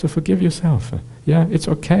 So forgive yourself. It's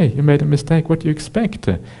okay. You made a mistake. What do you expect?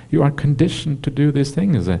 You are conditioned to do these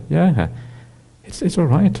things. It's all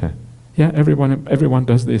right. Everyone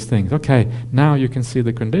does these things. Okay, now you can see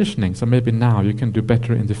the conditioning, so maybe now you can do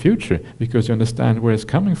better in the future because you understand where it's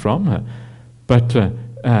coming from. But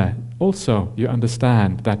also you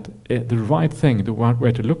understand that the right thing, the right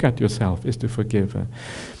way to look at yourself is to forgive.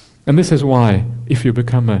 And this is why if you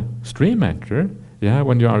become a stream mentor,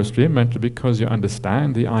 when you are a stream mentor, because you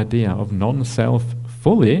understand the idea of non-self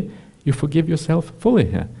fully, you forgive yourself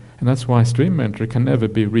fully. And that's why stream mentor can never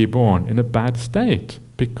be reborn in a bad state,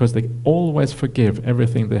 because they always forgive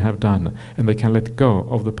everything they have done, and they can let go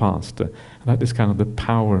of the past. And that is kind of the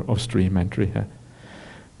power of stream entry here.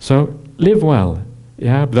 So live well.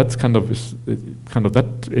 Yeah, but that's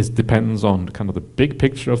depends on kind of the big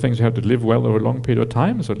picture of things. You have to live well over a long period of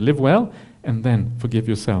time. So live well, and then forgive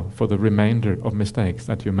yourself for the remainder of mistakes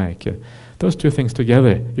that you make. Those two things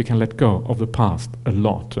together, you can let go of the past a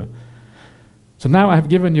lot. So now I've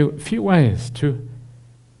given you a few ways to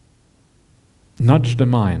nudge the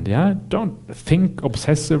mind. Yeah, don't think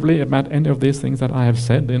obsessively about any of these things that I have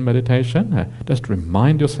said in meditation. Just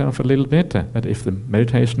remind yourself a little bit that if the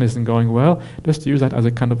meditation isn't going well, just use that as a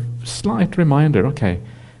kind of slight reminder. Okay,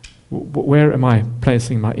 where am I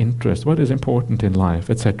placing my interest? What is important in life,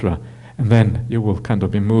 etc. And then you will kind of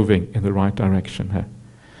be moving in the right direction.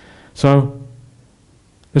 So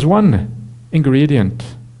there's one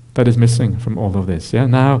ingredient that is missing from all of this. Yeah.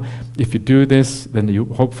 Now, if you do this, then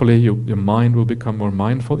hopefully your mind will become more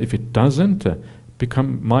mindful. If it doesn't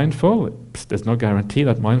become mindful, there's no guarantee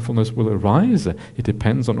that mindfulness will arise. It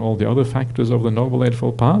depends on all the other factors of the Noble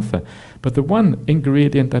Eightfold Path. But the one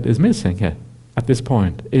ingredient that is missing here at this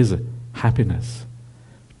point is happiness,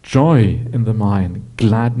 joy in the mind,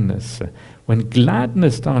 gladness. When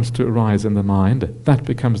gladness starts to arise in the mind, that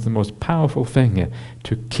becomes the most powerful thing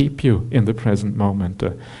to keep you in the present moment.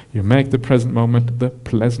 You make the present moment the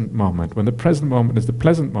pleasant moment. When the present moment is the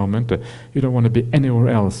pleasant moment, you don't want to be anywhere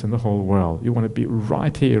else in the whole world. You want to be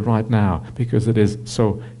right here, right now, because it is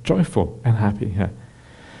so joyful and happy.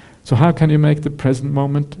 So how can you make the present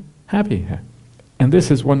moment happy? And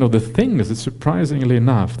this is one of the things that, surprisingly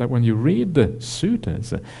enough, that when you read the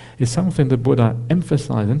suttas, is something the Buddha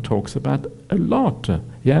emphasizes and talks about a lot.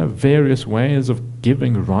 Various ways of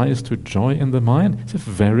giving rise to joy in the mind. It's a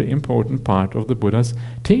very important part of the Buddha's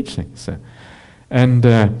teachings. And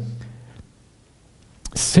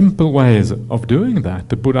simple ways of doing that.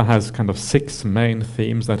 The Buddha has kind of 6 main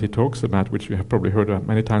themes that he talks about, which you have probably heard about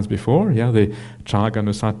many times before. The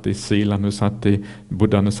Chaganusati, Silanusati,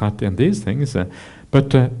 Buddhanusati, and these things. But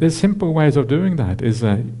there's simple ways of doing that. Is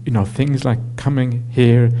things like coming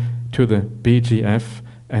here to the BGF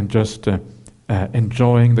and just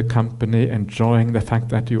enjoying the company, enjoying the fact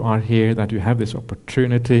that you are here, that you have this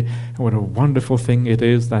opportunity, and what a wonderful thing it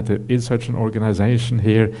is that there is such an organization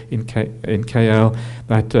here in KL,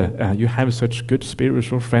 that you have such good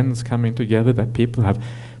spiritual friends coming together, that people have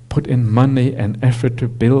put in money and effort to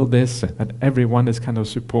build this, that everyone is kind of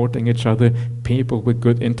supporting each other, people with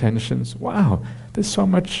good intentions. Wow, there's so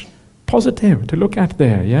much positive to look at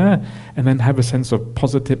there, and then have a sense of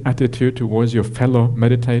positive attitude towards your fellow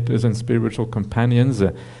meditators and spiritual companions,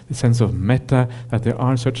 the sense of metta, that there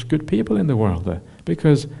are such good people in the world,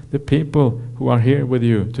 because the people who are here with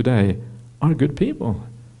you today are good people.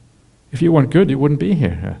 If you weren't good, you wouldn't be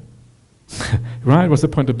here. Right? What's the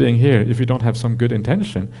point of being here if you don't have some good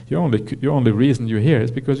intention? Your only reason you're here is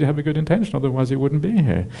because you have a good intention, otherwise you wouldn't be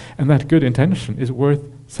here. And that good intention is worth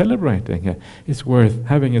celebrating. It's worth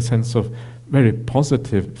having a sense of very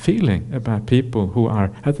positive feeling about people who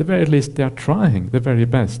are, at the very least, they are trying their very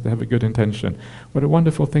best. They have a good intention. What a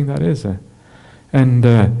wonderful thing that is.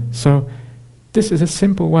 And so this is a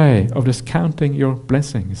simple way of just counting your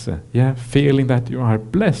blessings, feeling that you are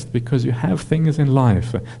blessed because you have things in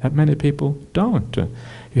life that many people don't.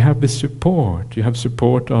 You have this support. You have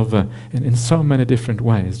support of in so many different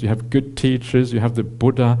ways. You have good teachers. You have the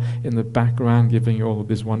Buddha in the background giving you all of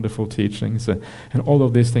these wonderful teachings, and all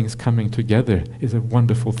of these things coming together is a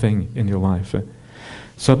wonderful thing in your life.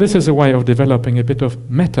 So this is a way of developing a bit of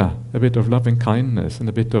metta, a bit of loving kindness, and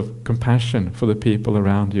a bit of compassion for the people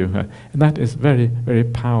around you. And that is very, very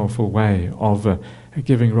powerful way of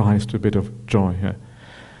giving rise to a bit of joy.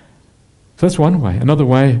 So that's one way. Another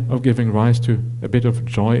way of giving rise to a bit of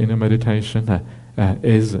joy in a meditation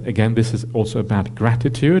is, again, this is also about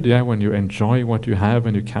gratitude. When you enjoy what you have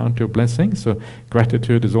and you count your blessings. So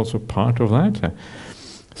gratitude is also part of that.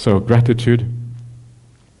 So gratitude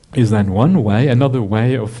is then one way. Another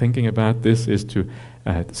way of thinking about this is to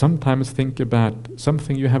sometimes think about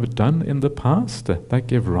something you have done in the past that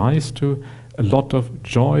gave rise to a lot of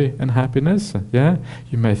joy and happiness.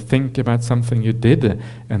 You may think about something you did,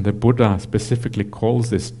 and the Buddha specifically calls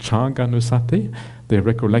this Chaganusati, the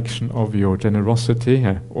recollection of your generosity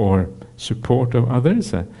or support of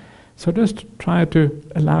others. So just try to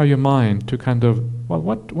allow your mind to kind of, well,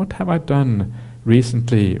 what have I done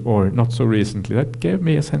recently or not so recently that gave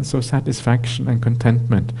me a sense of satisfaction and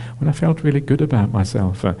contentment, when I felt really good about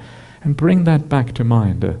myself, and bring that back to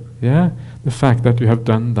mind. The fact that you have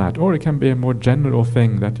done that, or it can be a more general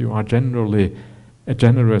thing, that you are generally a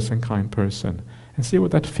generous and kind person, and see what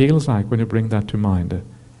that feels like when you bring that to mind.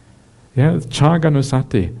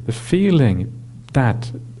 Chaganusati, the feeling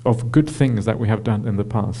that of good things that we have done in the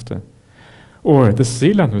past, or the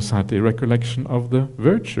Silanusati, recollection of the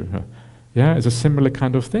virtue. Yeah, it's a similar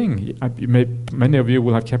kind of thing. Many of you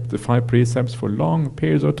will have kept the 5 precepts for long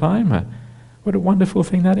periods of time. What a wonderful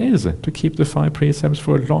thing that is, to keep the 5 precepts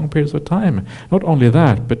for long periods of time. Not only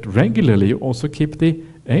that, but regularly you also keep the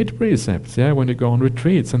 8 precepts, yeah, when you go on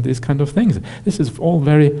retreats and these kind of things. This is all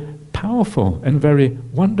very powerful and very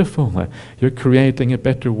wonderful. You're creating a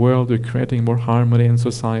better world, you're creating more harmony in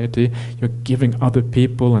society, you're giving other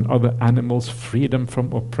people and other animals freedom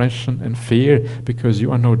from oppression and fear, because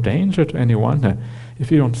you are no danger to anyone.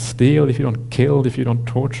 If you don't steal, if you don't kill, if you don't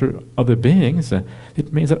torture other beings,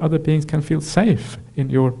 it means that other beings can feel safe in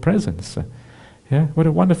your presence. Yeah, what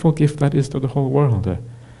a wonderful gift that is to the whole world.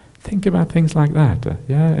 Think about things like that,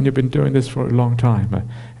 yeah, and you've been doing this for a long time,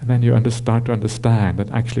 and then you start to understand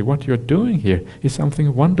that actually what you're doing here is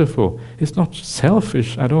something wonderful. It's not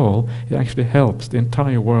selfish at all. It actually helps the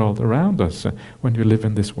entire world around us when you live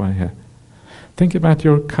in this way. Think about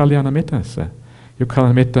your Kalyanamitas. Your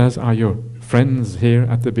Kalyanamitas are your friends here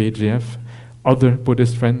at the BGF, other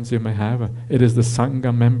Buddhist friends you may have. It is the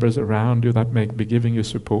Sangha members around you that may be giving you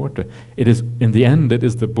support. It is, in the end, it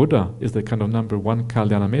is the Buddha, is the kind of number 1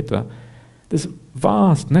 Kalyanamitta. This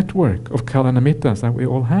vast network of Kalyanamitas that we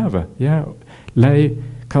all have. Yeah, lay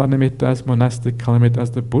Kalyanamitas, monastic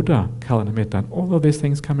Kalyanamitas, the Buddha Kalyanamitta, and all of these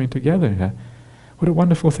things coming together. Yeah. What a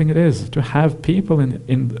wonderful thing it is to have people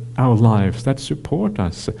in our lives that support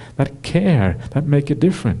us, that care, that make a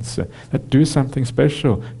difference, that do something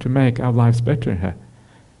special to make our lives better.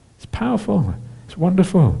 It's powerful, it's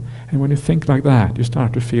wonderful. And when you think like that, you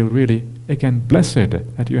start to feel really, again, blessed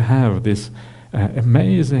that you have this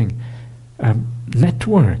amazing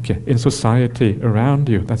network in society around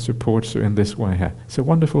you that supports you in this way. It's a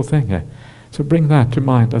wonderful thing. So bring that to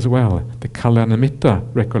mind as well, the Kalyanamitta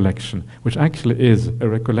recollection, which actually is a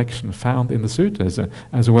recollection found in the suttas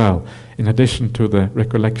as well, in addition to the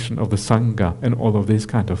recollection of the Sangha and all of these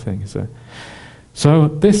kind of things. So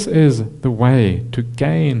this is the way to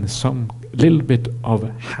gain some little bit of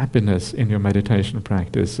happiness in your meditation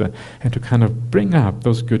practice, and to kind of bring up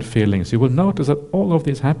those good feelings. You will notice that all of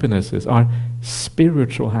these happinesses are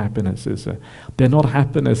spiritual happinesses. They're not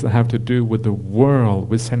happiness that have to do with the world,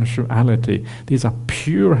 with sensuality. These are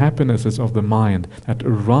pure happinesses of the mind that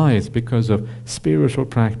arise because of spiritual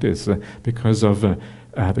practice, because of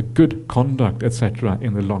the good conduct, etc.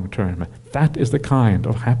 in the long term. That is the kind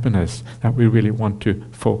of happiness that we really want to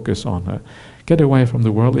focus on. Get away from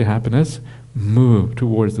the worldly happiness, move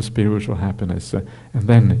towards the spiritual happiness, and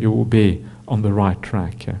then you will be on the right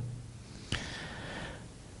track.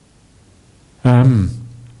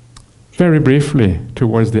 Very briefly,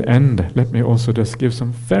 towards the end, let me also just give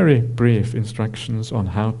some very brief instructions on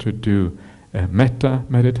how to do metta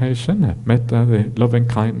meditation, metta, the loving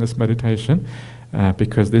kindness meditation,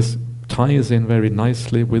 because this ties in very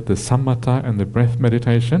nicely with the samatha and the breath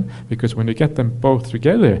meditation, because when you get them both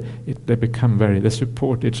together, they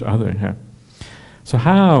support each other. So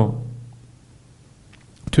how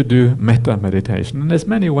to do metta meditation? And there's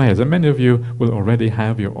many ways, and many of you will already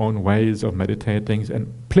have your own ways of meditating,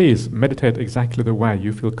 and please meditate exactly the way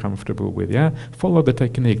you feel comfortable with. Yeah, follow the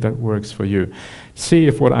technique that works for you. See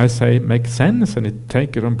if what I say makes sense, and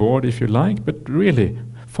take it on board if you like, but really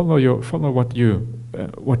follow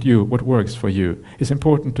what works for you. It's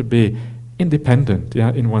important to be independent,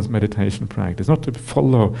 yeah, in one's meditation practice, not to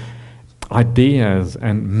follow ideas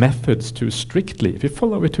and methods too strictly. If you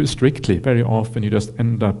follow it too strictly, very often you just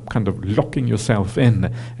end up kind of locking yourself in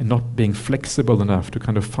and not being flexible enough to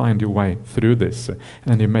kind of find your way through this, and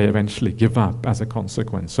then you may eventually give up as a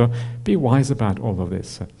consequence. So be wise about all of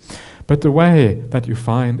this. But the way that you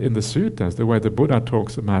find in the suttas, the way the Buddha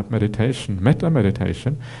talks about meditation, metta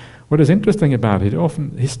meditation, what is interesting about it,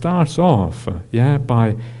 often he starts off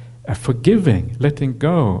by forgiving, letting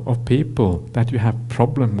go of people that you have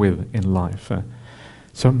problem with in life.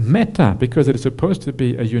 So metta, because it is supposed to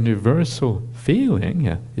be a universal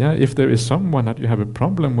feeling, if there is someone that you have a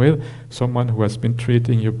problem with, someone who has been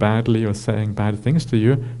treating you badly or saying bad things to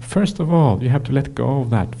you, first of all, you have to let go of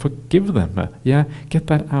that, forgive them, get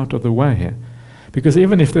that out of the way. Because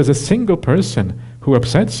even if there's a single person who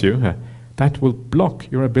upsets you, that will block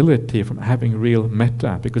your ability from having real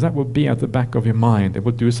metta, because that will be at the back of your mind. It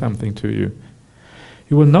will do something to you.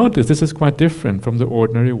 You will notice this is quite different from the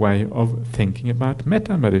ordinary way of thinking about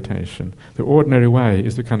metta meditation. The ordinary way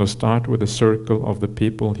is to kind of start with a circle of the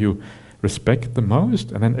people you respect the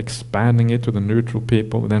most, and then expanding it to the neutral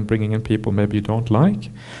people, and then bringing in people maybe you don't like.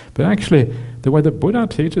 But actually, the way the Buddha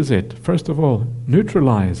teaches it, first of all,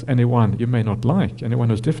 neutralize anyone you may not like, anyone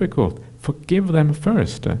who's difficult. Forgive them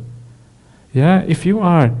first. If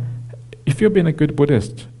you've been a good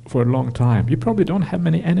Buddhist for a long time, you probably don't have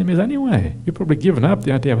many enemies anyway. You've probably given up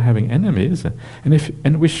the idea of having enemies,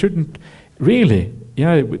 and we shouldn't really.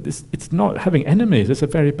 It's not having enemies. It's a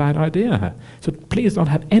very bad idea. So please don't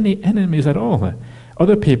have any enemies at all.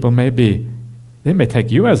 Other people they may take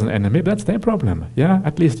you as an enemy, but that's their problem.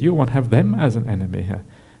 At least you won't have them as an enemy.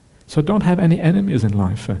 So don't have any enemies in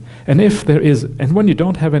life. And when you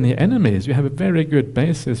don't have any enemies, you have a very good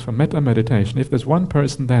basis for metta meditation. If there's one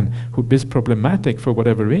person then who is problematic for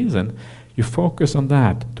whatever reason, you focus on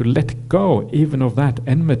that, to let go even of that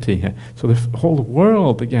enmity. So the whole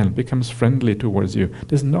world again becomes friendly towards you.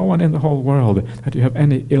 There's no one in the whole world that you have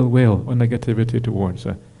any ill will or negativity towards.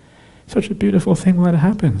 Such a beautiful thing when that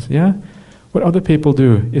happens, What other people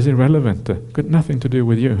do is irrelevant, got nothing to do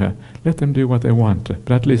with you. Let them do what they want,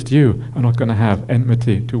 but at least you are not going to have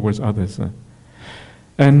enmity towards others.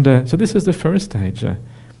 So this is the first stage.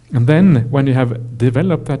 And then when you have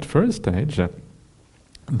developed that first stage,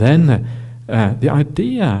 then the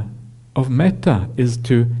idea of metta is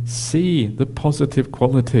to see the positive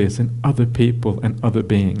qualities in other people and other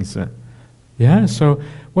beings. So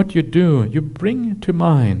what you do, you bring to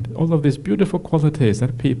mind all of these beautiful qualities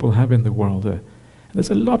that people have in the world.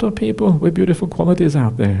 There's a lot of people with beautiful qualities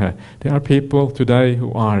out there. There are people today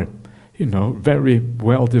who are, very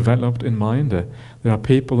well developed in mind. There are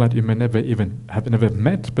people that you may never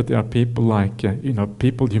met, but there are people like,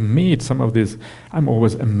 people you meet, some of these, I'm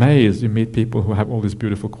always amazed, you meet people who have all these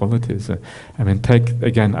beautiful qualities. Take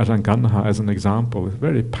again Ajahn Brahmali as an example. It's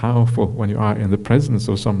very powerful when you are in the presence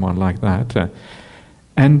of someone like that.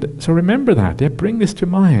 And so remember that, bring this to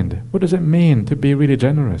mind. What does it mean to be really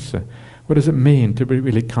generous? What does it mean to be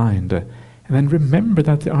really kind? And then remember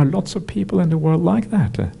that there are lots of people in the world like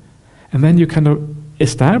that. And then you kind of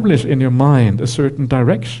establish in your mind a certain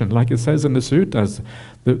direction, like it says in the suttas,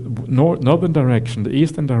 the northern direction, the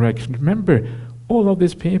eastern direction. Remember, all of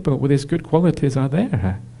these people with these good qualities are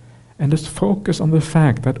there. And just focus on the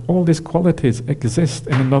fact that all these qualities exist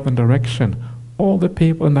in the northern direction, all the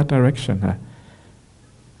people in that direction. And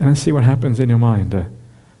then see what happens in your mind.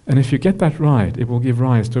 And if you get that right, it will give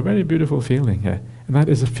rise to a very beautiful feeling. And that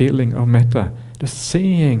is a feeling of metta. Just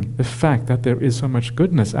seeing the fact that there is so much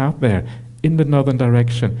goodness out there in the northern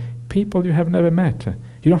direction. People you have never met.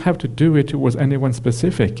 You don't have to do it towards anyone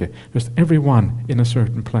specific. Just everyone in a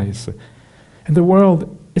certain place. And the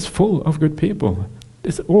world is full of good people.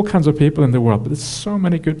 There's all kinds of people in the world, but there's so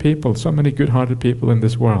many good people, so many good-hearted people in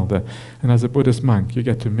this world. And as a Buddhist monk, you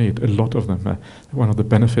get to meet a lot of them. One of the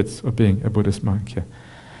benefits of being a Buddhist monk.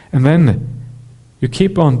 And then you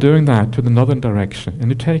keep on doing that to the northern direction, and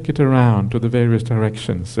you take it around to the various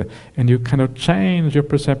directions, and you kind of change your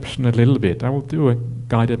perception a little bit. I will do a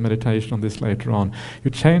guided meditation on this later on.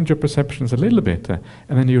 You change your perceptions a little bit, and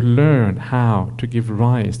then you learn how to give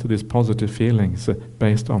rise to these positive feelings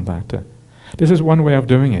based on that. This is one way of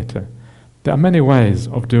doing it. There are many ways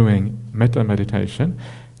of doing metta meditation.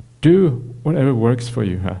 Do whatever works for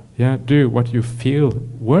you. Do what you feel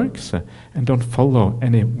works, and don't follow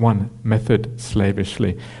any one method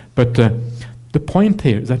slavishly. But the point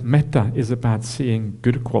here is that metta is about seeing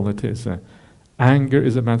good qualities. Anger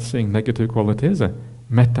is about seeing negative qualities.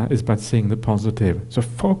 Metta is about seeing the positive. So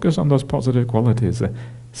focus on those positive qualities.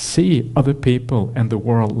 See other people and the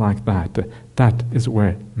world like that. That is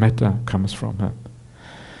where metta comes from.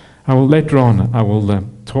 Later on, I will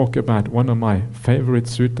talk about one of my favorite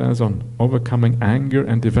suttas on overcoming anger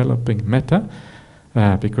and developing metta,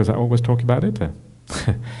 because I always talk about it.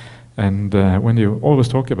 And when you always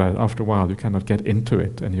talk about it, after a while you cannot get into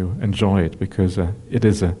it and you enjoy it, because it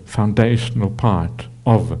is a foundational part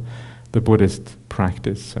of the Buddhist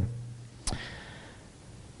practice.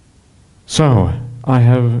 So, I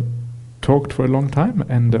have talked for a long time,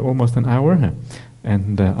 and almost an hour,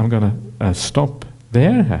 and I'm going to stop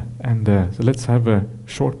there, and so let's have a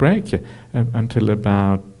short break until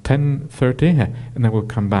about 10:30, and then we'll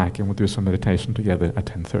come back and we'll do some meditation together at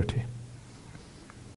 10:30.